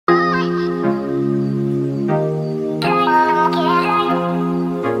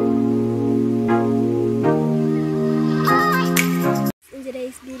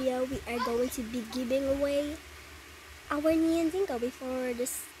to be giving away our neon dingo before the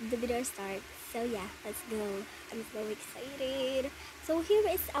video starts. So yeah, let's go. I'm so excited. So here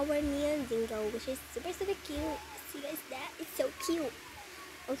is our neon dingo, which is super cute. See guys, that it's so cute.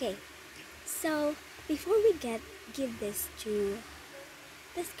 Okay, so before we give this to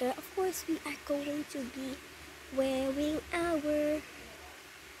this girl, of course we are going to be wearing our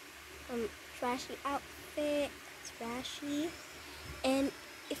trashy outfit, trashy. And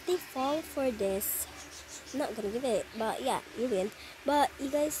if they fall for this, I'm not gonna give it, but yeah, you win. But you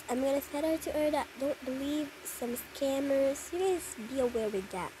guys, I'm gonna tell her to her that don't believe some scammers. You guys be aware with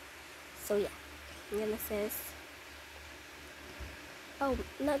that. So yeah, I'm gonna say, oh,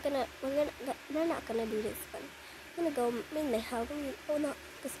 we're not gonna do this one. I'm gonna go mainly Halloween. Oh no,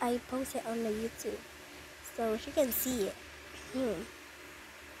 because I post it on the YouTube, so she can see it.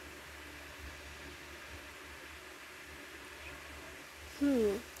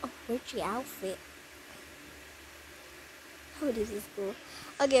 Oh, where's your outfit? Oh, this is cool.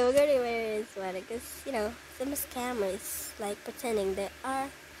 Okay, we're gonna wear this one because, you know, some scammers like pretending they are,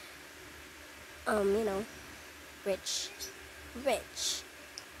 you know, rich.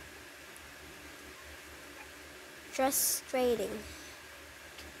 Trust trading.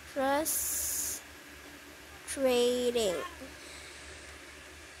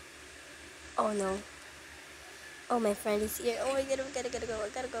 Oh no. Oh, my friend is here. Oh my god, I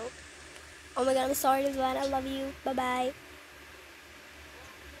gotta go. Oh my god, I'm sorry, Rizwan. I love you. Bye bye.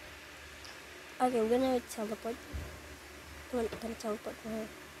 Okay, we're gonna teleport. We're gonna teleport for her.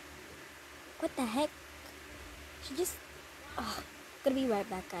 What the heck? She just... Oh, gonna be right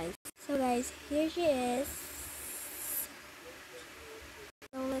back, guys. So guys, here she is.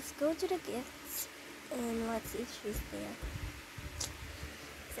 So let's go to the gifts and let's see if she's there.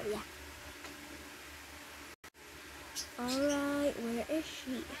 So yeah. Alright, where is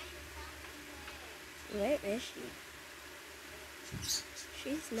she?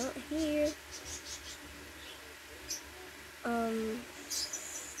 She's not here.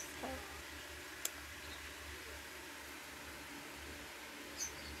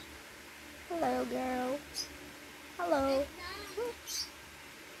 Hello, girl. Hello.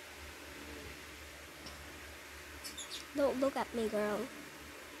 Don't look at me, girl.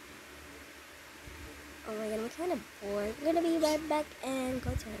 Oh my god, I'm kind of bored. I'm gonna be right back and go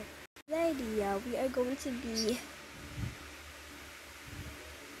to her. The idea, we are going to be...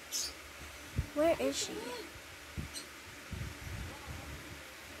 Where is she?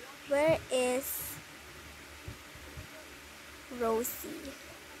 Where is Rosie?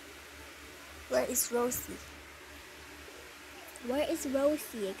 Where is Rosie? Where is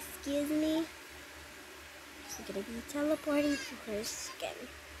Rosie? Excuse me? She's gonna be teleporting to her skin.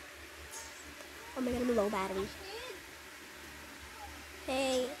 Oh my god, I'm low battery.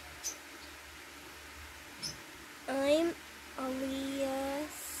 Hey. I'm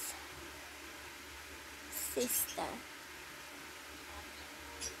Alia's sister.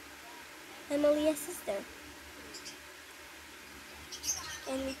 I'm Alia's sister.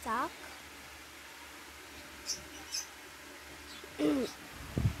 Can we talk?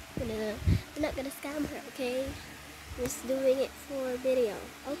 No. We're not gonna scam her, okay? We're just doing it for video,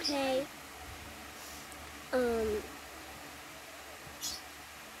 okay?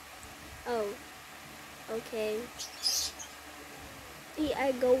 Oh, okay. We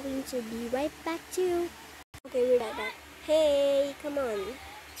are going to be right back too. Okay, we're right back. Hey, come on.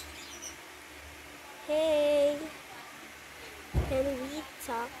 Hey, can we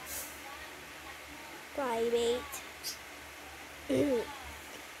talk private?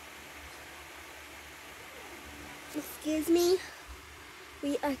 Excuse me?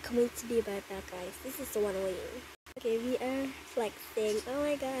 We are going to be right back, guys. This is the one waiting. Okay, we are flexing. Oh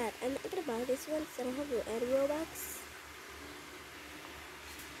my god, I'm not gonna buy this one because I don't have any Robux.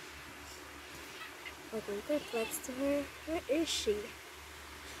 Okay, we're gonna flex to her. Where is she?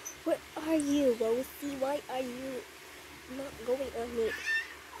 Where are you, Rosie? Why are you not going on me?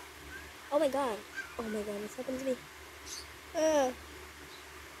 Oh my god. Oh my god, what's happened to me?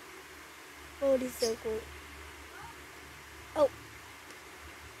 Oh, this is so cool. Oh.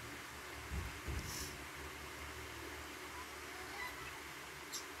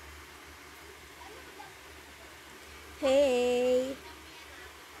 Hey.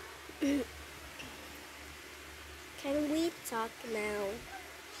 Can we talk now?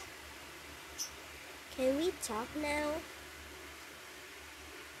 Can we talk now?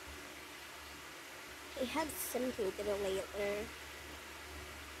 I have something to do later.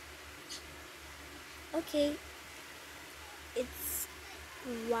 Okay. It's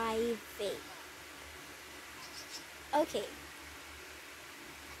private. Okay.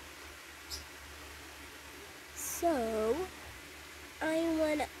 So I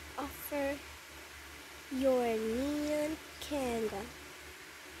wanna offer your neon candle,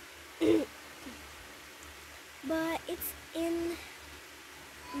 but it's in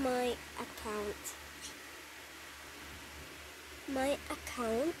my account.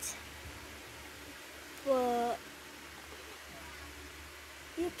 But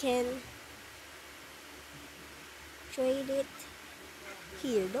you can trade it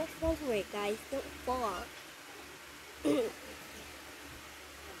here. Don't fall for it, guys. Don't fall.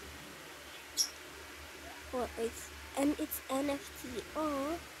 Well, it's NFT.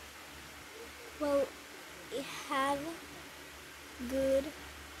 Oh, well, it have good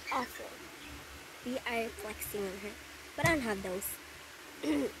offer. We are flexing on her, but I don't have those.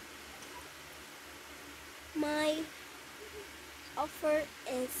 My offer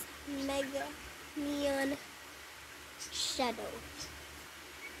is Mega Neon Shadow.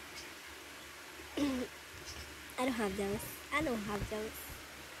 I don't have those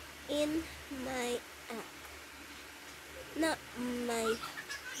in my app. Not my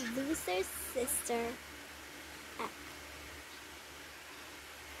loser sister app.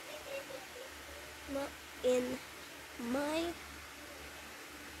 Not in my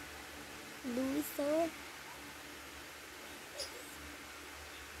loser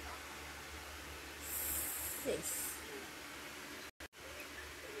sis.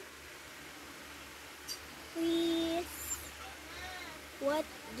 Please, what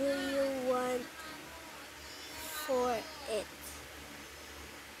do you want for it?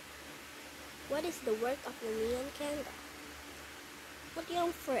 What is the work of the neon candle? What do you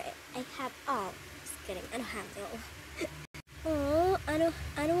want for it? I have all. Just kidding. I don't have though. Oh, I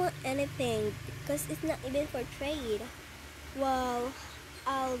don't want anything because it's not even for trade. Well,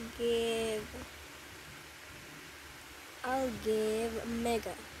 I'll give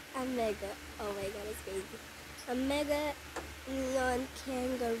mega. A mega. Oh my god, it's crazy. A mega neon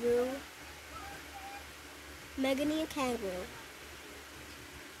kangaroo. Mega neon kangaroo.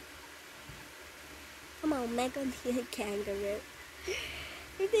 Come on, mega neon kangaroo.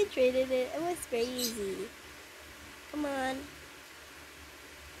 If they traded it, it was crazy. Come on.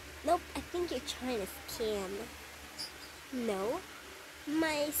 Nope, I think you're trying to scam. No.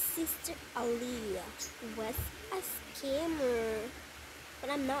 My sister Aliyah was a scammer. But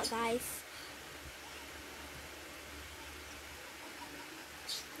I'm not, guys.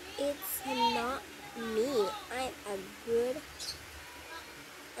 It's not me. I'm a good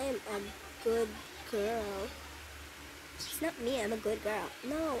girl. It's not me, I'm a good girl.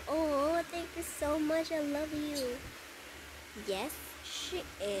 No. Oh, thank you so much. I love you. Yes, she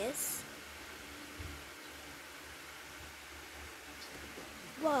is.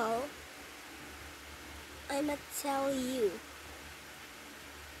 Well, I'ma tell you.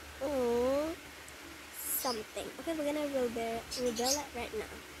 Oh, something. Okay, we're gonna reveal it right now.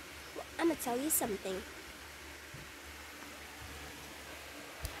 Well, I'm gonna tell you something.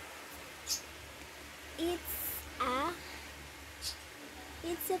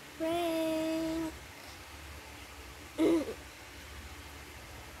 It's a prank.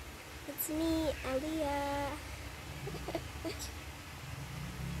 It's me, Aliyah.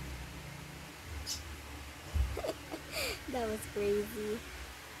 That was crazy.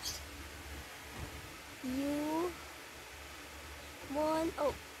 You won.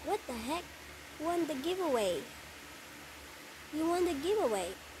 Oh, what the heck? Won the giveaway. You won the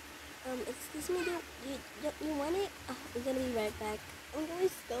giveaway. Excuse me, do you want it? Oh, I'm gonna be right back. I'm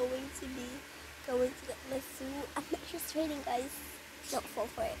always going to get my suit. I'm not just trading, guys. Don't fall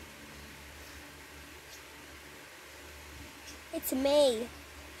for it. It's May.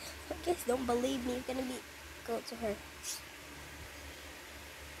 I guess don't believe me. You're gonna go to her.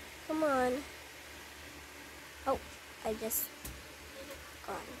 Come on. Oh, I just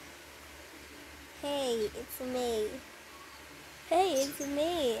gone. Hey, it's me. Hey, it's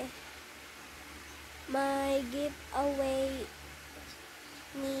me. My giveaway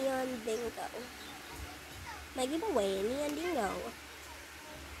neon dingo. My giveaway neon dingo.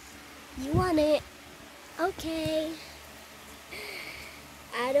 You want it? Okay.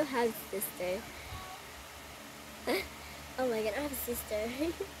 I don't have a sister. Oh my god, I have a sister.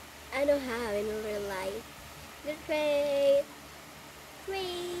 I don't have in real life. Good trade.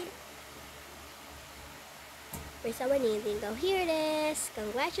 Where's our neon dingo? Here it is.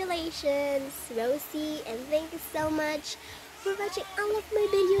 Congratulations, Rosie, and thank you so much for watching all of my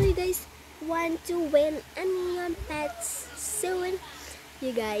video. You guys want to win a neon pets soon?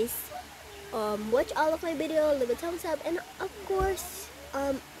 You guys watch all of my video, leave a thumbs up, and of course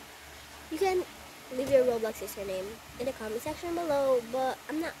you can leave your Roblox username in the comment section below. But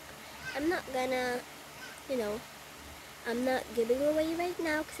I'm not gonna I'm not giving away right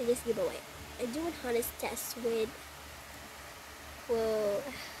now because I just give away. I do an honest test with, well,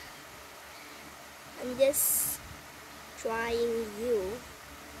 I'm just trying you.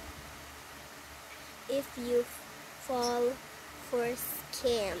 If you fall for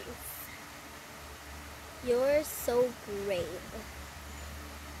scams, you're so brave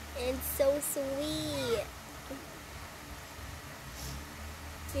and so sweet.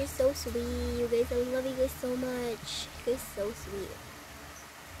 You're so sweet, you guys. I love you guys so much. You guys so sweet.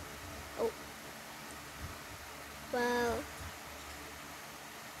 Oh,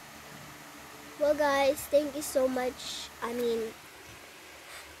 well guys, thank you so much.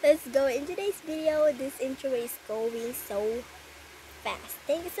 Let's go in today's video. This intro is going so fast.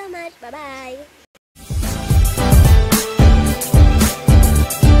 Thank you so much. Bye bye.